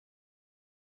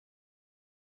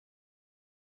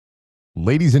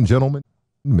Ladies and gentlemen,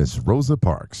 Miss Rosa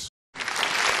Parks.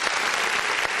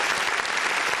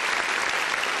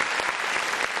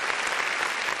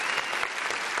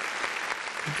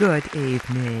 Good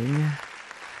evening.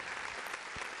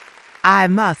 I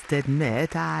must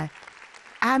admit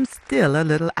I'm still a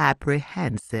little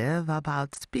apprehensive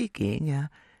about speaking in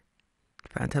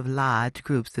front of large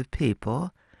groups of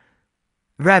people.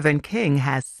 Reverend King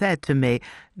has said to me,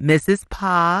 "Mrs.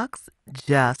 Parks,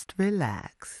 just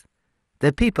relax.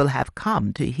 The people have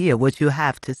come to hear what you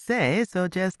have to say, so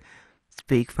just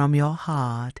speak from your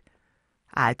heart."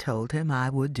 I told him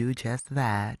I would do just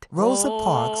that. Rosa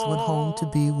Parks went home to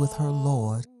be with her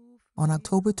Lord on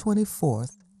October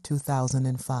 24th,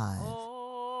 2005.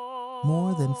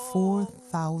 More than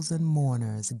 4,000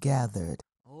 mourners gathered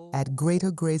at Greater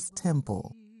Grace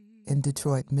Temple in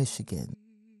Detroit, Michigan.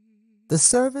 The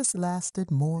service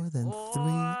lasted more than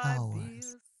 3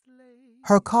 hours.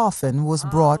 Her coffin was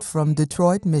brought from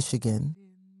Detroit, Michigan,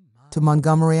 to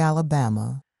Montgomery,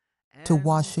 Alabama, to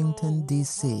Washington,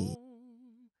 D.C.,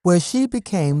 where she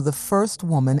became the first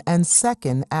woman and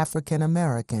second African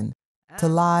American to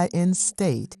lie in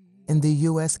state in the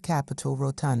U.S. Capitol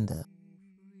Rotunda.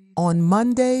 On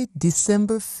Monday,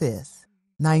 December 5th,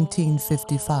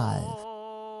 1955,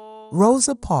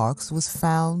 Rosa Parks was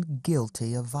found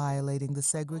guilty of violating the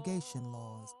segregation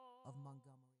laws